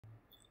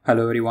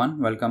Hello everyone,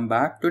 welcome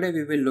back. Today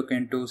we will look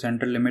into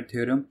Central Limit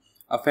Theorem,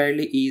 a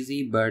fairly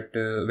easy but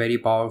very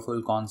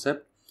powerful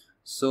concept.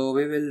 So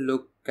we will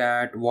look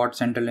at what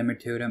Central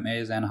Limit Theorem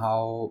is and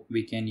how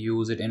we can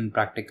use it in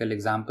practical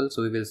examples.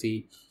 So we will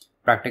see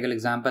practical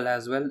example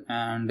as well,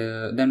 and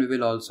then we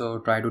will also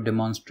try to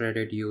demonstrate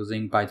it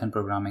using Python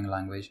programming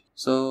language.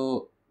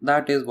 So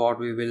that is what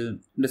we will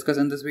discuss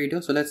in this video.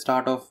 So let's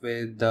start off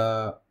with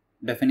the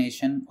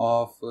definition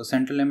of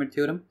Central Limit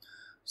Theorem.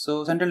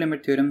 So Central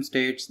Limit Theorem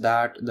states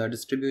that the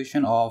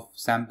distribution of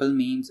sample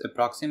means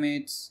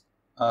approximates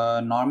a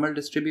normal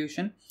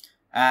distribution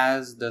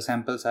as the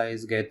sample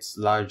size gets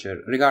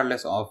larger,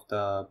 regardless of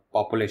the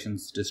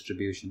population's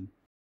distribution.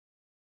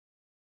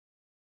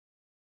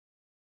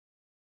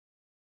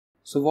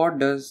 So what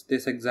does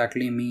this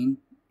exactly mean?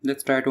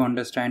 Let's try to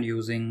understand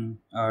using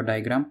a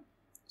diagram.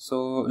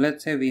 So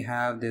let's say we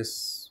have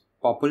this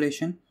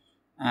population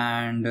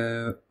and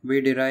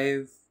we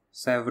derive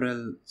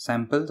several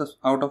samples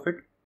out of it.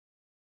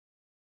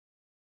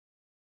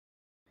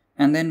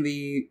 And then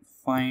we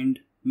find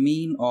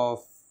mean of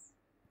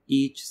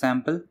each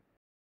sample.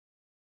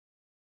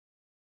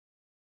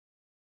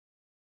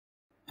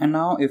 And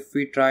now if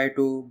we try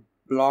to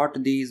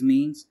plot these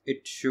means,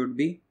 it should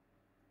be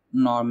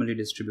normally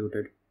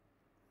distributed.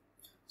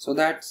 So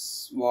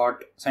that's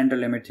what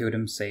Central Limit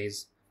Theorem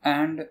says.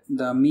 And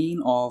the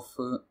mean of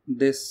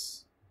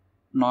this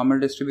normal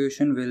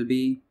distribution will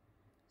be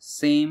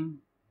same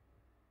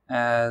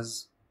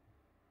as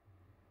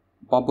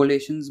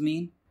population's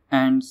mean,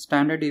 and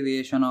standard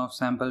deviation of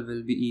sample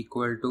will be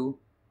equal to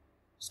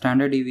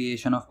standard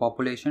deviation of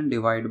population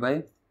divided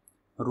by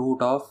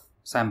root of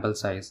sample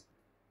size.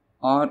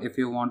 Or if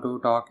you want to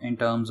talk in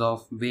terms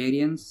of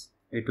variance,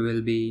 it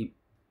will be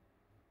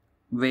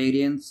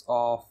variance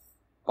of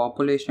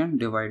population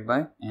divided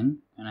by n,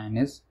 and n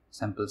is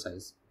sample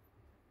size.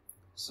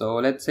 So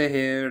let's say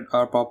here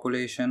our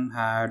population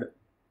had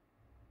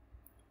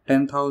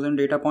 10,000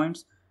 data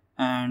points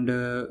and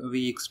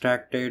we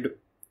extracted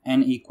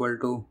n equal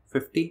to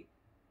 50.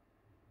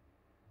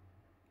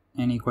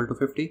 N equal to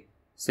 50.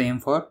 Same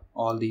for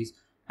all these.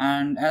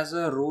 And as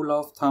a rule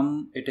of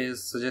thumb, it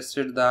is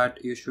suggested that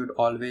you should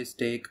always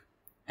take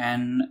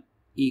n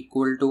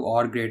equal to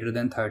or greater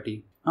than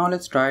 30. Now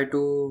let's try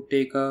to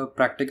take a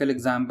practical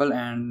example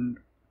and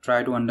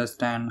try to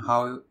understand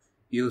how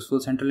useful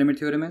Central Limit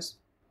Theorem is.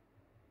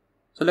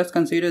 So let's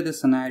consider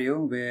this scenario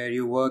where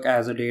you work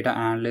as a data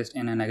analyst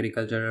in an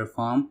agricultural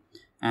firm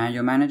and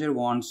your manager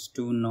wants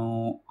to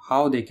know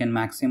how they can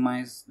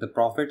maximize the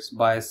profits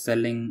by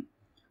selling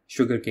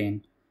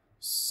sugarcane.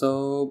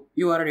 So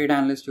you are a data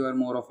analyst, you are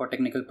more of a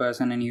technical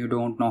person and you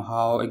don't know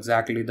how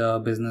exactly the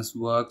business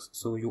works.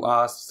 So you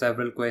ask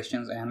several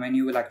questions, and when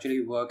you will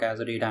actually work as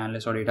a data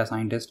analyst or data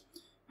scientist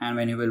and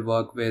when you will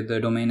work with the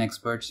domain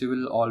experts, you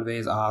will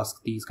always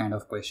ask these kind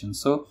of questions.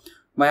 So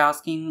by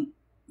asking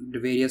the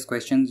various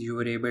questions, you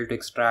were able to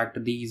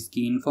extract these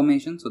key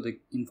information. So the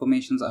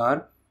informations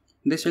are,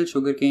 they sell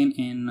sugarcane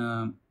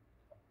in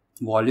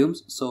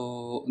volumes,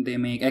 so they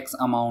make X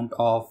amount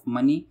of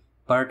money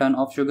per ton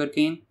of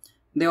sugarcane.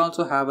 They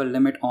also have a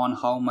limit on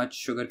how much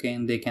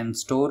sugarcane they can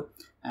store,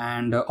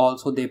 and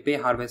also they pay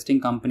harvesting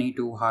company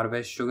to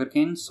harvest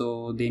sugarcane,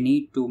 so they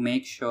need to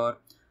make sure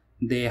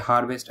they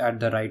harvest at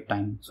the right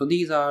time. So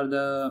these are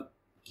the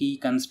key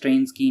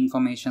constraints, key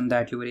information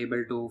that you were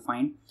able to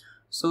find.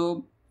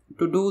 So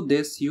to do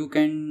this, you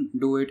can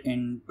do it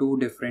in two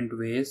different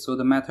ways. So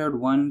the method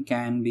one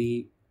can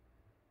be,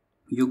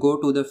 you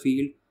go to the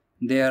field,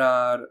 there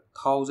are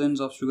thousands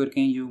of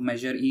sugarcane, you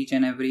measure each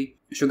and every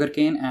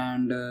sugarcane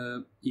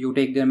and you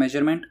take their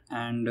measurement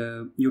and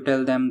you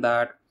tell them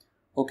that,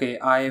 okay,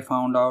 I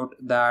found out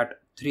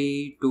that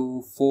 3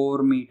 to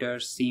 4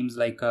 meters seems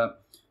like a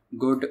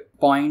good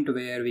point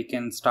where we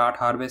can start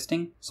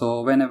harvesting.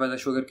 So whenever the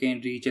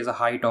sugarcane reaches a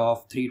height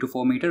of 3 to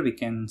 4 meters, we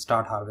can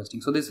start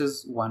harvesting. So this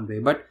is one way,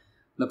 but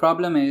the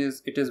problem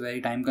is it is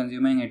very time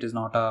consuming, it is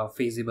not a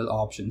feasible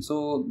option.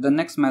 So the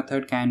next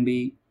method can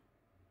be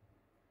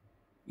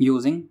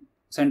using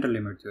Central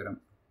Limit Theorem.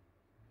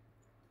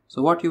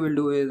 So what you will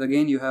do is,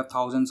 again, you have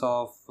thousands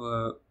of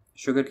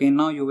sugarcane.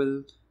 Now you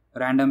will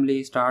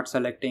randomly start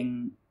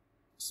selecting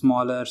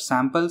smaller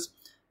samples,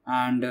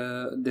 and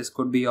this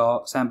could be a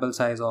sample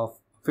size of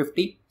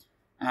 50,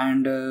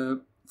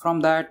 and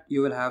from that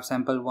you will have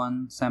sample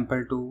 1,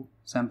 sample 2,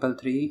 sample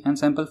 3 and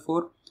sample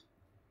 4.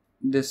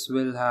 This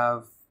will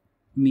have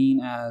mean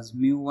as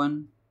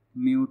mu1,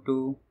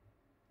 mu2,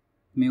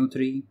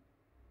 mu3,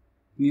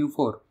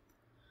 mu4.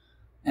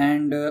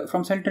 And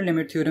from Central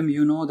Limit Theorem,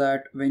 you know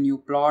that when you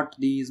plot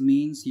these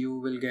means, you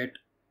will get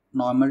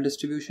normal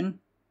distribution,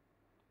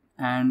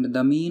 and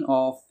the mean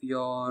of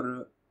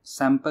your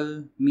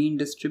sample mean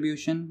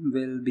distribution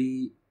will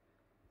be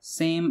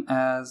same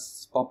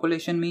as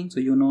population mean. So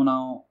you know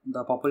now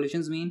the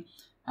population's mean,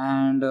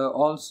 and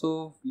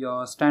also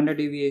your standard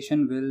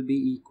deviation will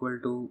be equal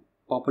to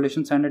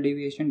population standard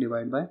deviation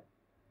divided by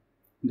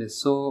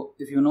this. So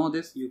if you know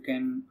this, you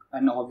can,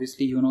 and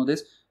obviously you know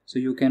this, so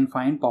you can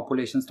find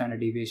population standard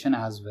deviation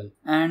as well.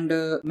 And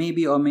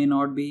maybe or may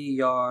not be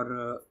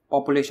your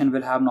population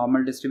will have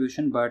normal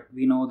distribution, but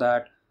we know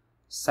that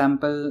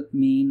sample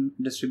mean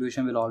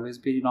distribution will always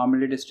be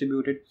normally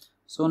distributed.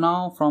 So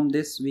now from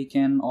this we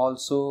can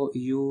also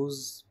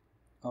use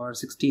our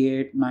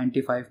 68,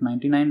 95,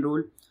 99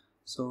 rule.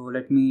 So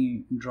let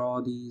me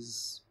draw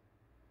these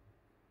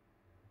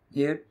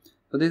here.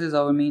 So this is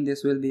our mean,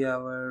 this will be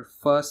our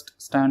first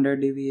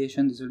standard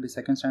deviation, this will be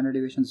second standard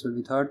deviation, this will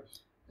be third,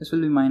 this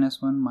will be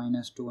 -1,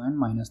 -2 and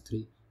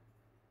 -3.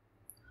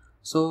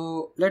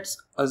 So let's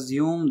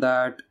assume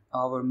that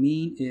our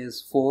mean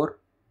is 4.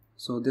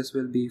 So this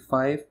will be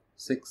 5,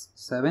 6,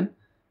 7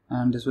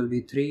 and this will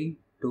be 3,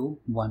 2,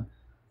 1.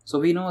 So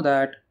we know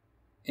that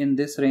in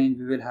this range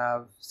we will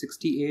have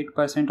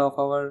 68% of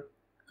our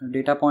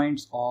data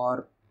points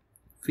or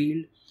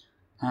field,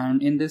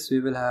 and in this we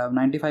will have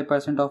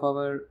 95% of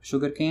our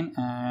sugarcane,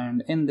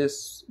 and in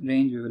this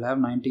range we will have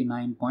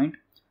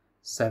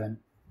 99.7.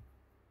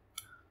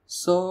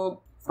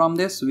 So from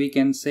this we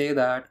can say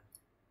that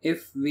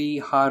if we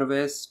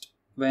harvest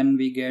when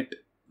we get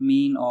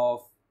mean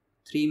of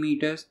 3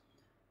 meters,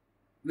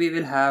 we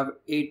will have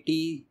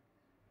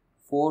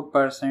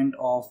 84%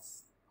 of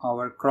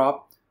our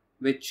crop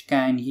which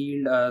can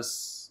yield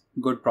us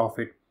good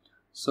profit.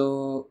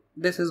 So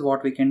this is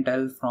what we can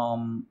tell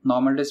from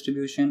normal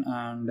distribution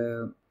and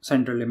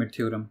central limit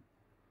theorem.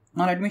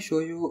 Now let me show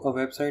you a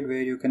website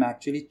where you can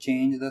actually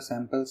change the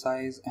sample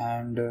size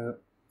and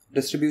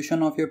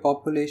distribution of your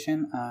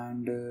population,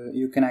 and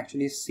you can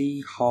actually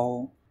see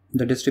how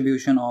the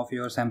distribution of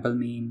your sample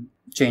mean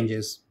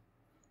changes.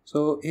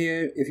 So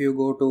here if you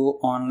go to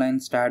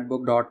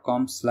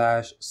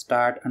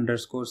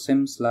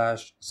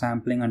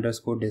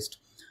onlinestatbook.com/stat_sim/sampling_dist.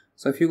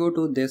 So if you go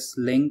to this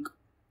link,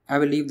 I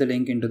will leave the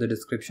link into the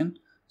description.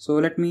 So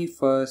let me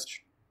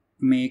first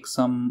make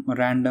some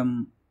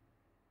random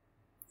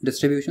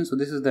distribution. So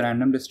this is the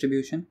random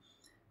distribution,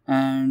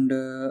 and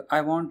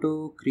I want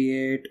to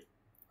create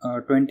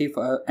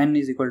 25, n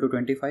is equal to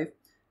 25,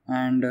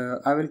 and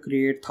I will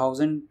create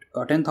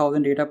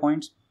 10,000 data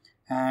points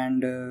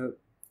and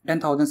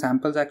 10,000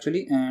 samples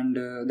actually, and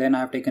then I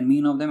have taken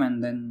mean of them,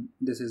 and then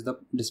this is the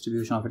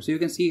distribution of it. So you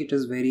can see it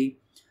is very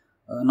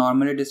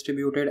normally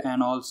distributed,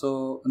 and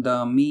also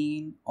the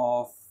mean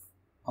of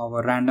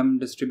our random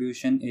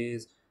distribution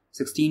is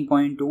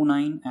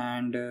 16.29,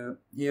 and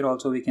here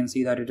also we can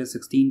see that it is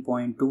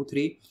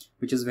 16.23,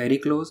 which is very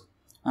close,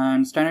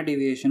 and standard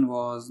deviation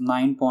was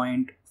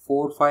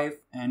 9.45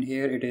 and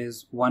here it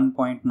is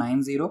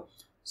 1.90.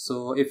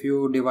 so if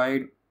you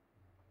divide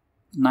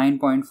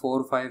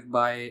 9.45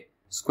 by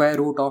square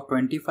root of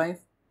 25,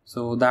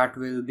 so that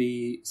will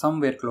be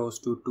somewhere close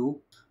to 2.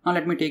 Now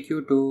let me take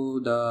you to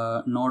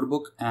the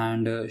notebook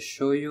and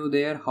show you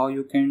there how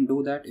you can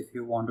do that if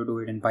you want to do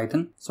it in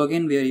Python. So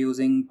again we are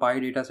using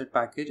PyDataset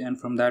package, and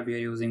from that we are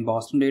using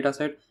Boston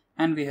dataset,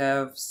 and we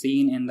have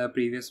seen in the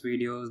previous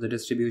videos the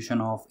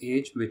distribution of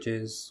age, which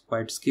is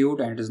quite skewed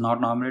and it is not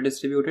normally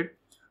distributed,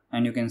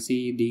 and you can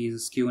see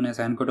these skewness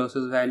and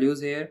kurtosis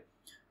values here.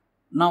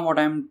 Now what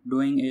I'm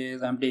doing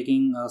is I'm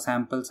taking a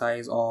sample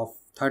size of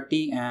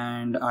 30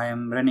 and I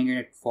am running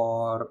it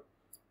for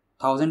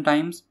 1000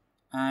 times,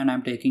 and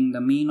I'm taking the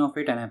mean of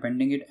it and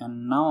appending it,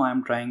 and now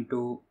I'm trying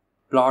to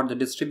plot the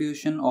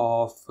distribution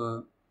of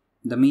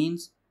the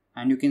means,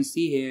 and you can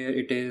see here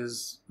it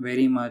is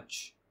very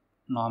much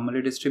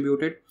normally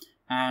distributed,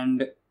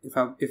 and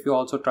if you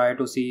also try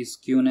to see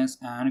skewness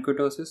and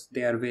kurtosis,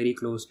 they are very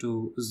close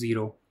to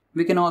 0.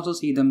 We can also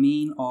see the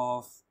mean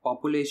of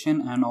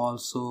population and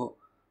also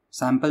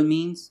sample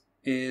means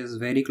is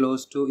very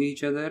close to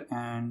each other,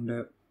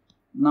 and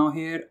now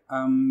here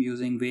I'm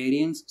using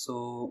variance.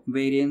 So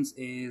variance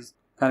is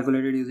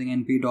calculated using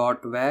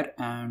np.var,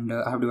 and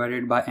I have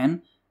divided by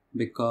n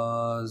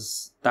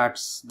because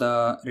that's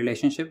the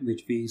relationship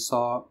which we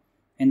saw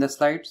in the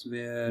slides,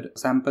 where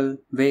sample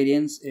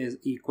variance is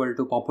equal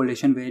to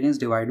population variance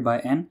divided by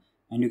n,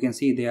 and you can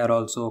see they are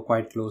also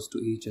quite close to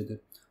each other.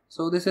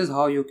 So this is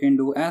how you can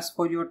do. As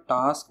for your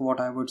task, what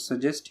I would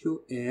suggest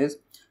you is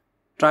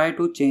try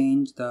to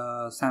change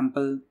the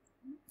sample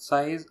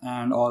size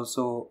and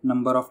also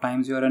number of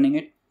times you are running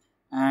it,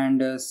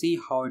 and see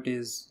how it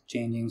is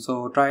changing.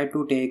 So try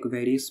to take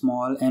very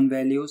small n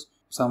values,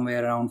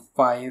 somewhere around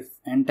 5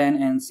 and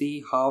 10, and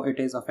see how it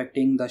is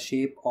affecting the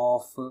shape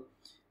of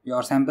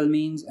your sample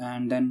means,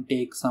 and then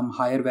take some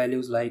higher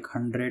values like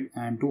 100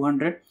 and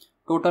 200.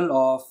 Total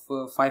of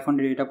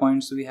 500 data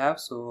points we have,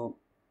 so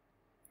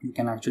you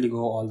can actually go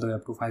all the way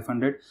up to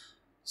 500.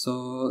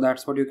 So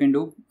that's what you can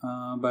do,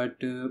 but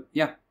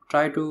yeah,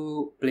 try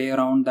to play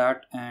around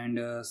that and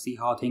see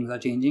how things are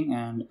changing,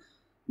 and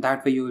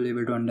that way you will be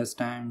able to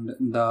understand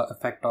the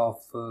effect of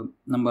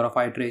number of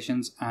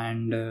iterations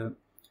and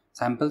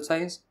sample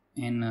size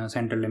in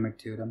central limit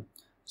theorem.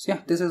 So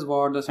yeah, this is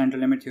what the central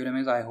limit theorem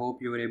is. I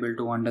hope you were able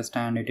to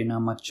understand it in a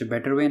much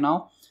better way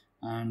now,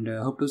 and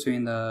hope to see you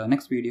in the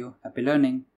next video. Happy learning.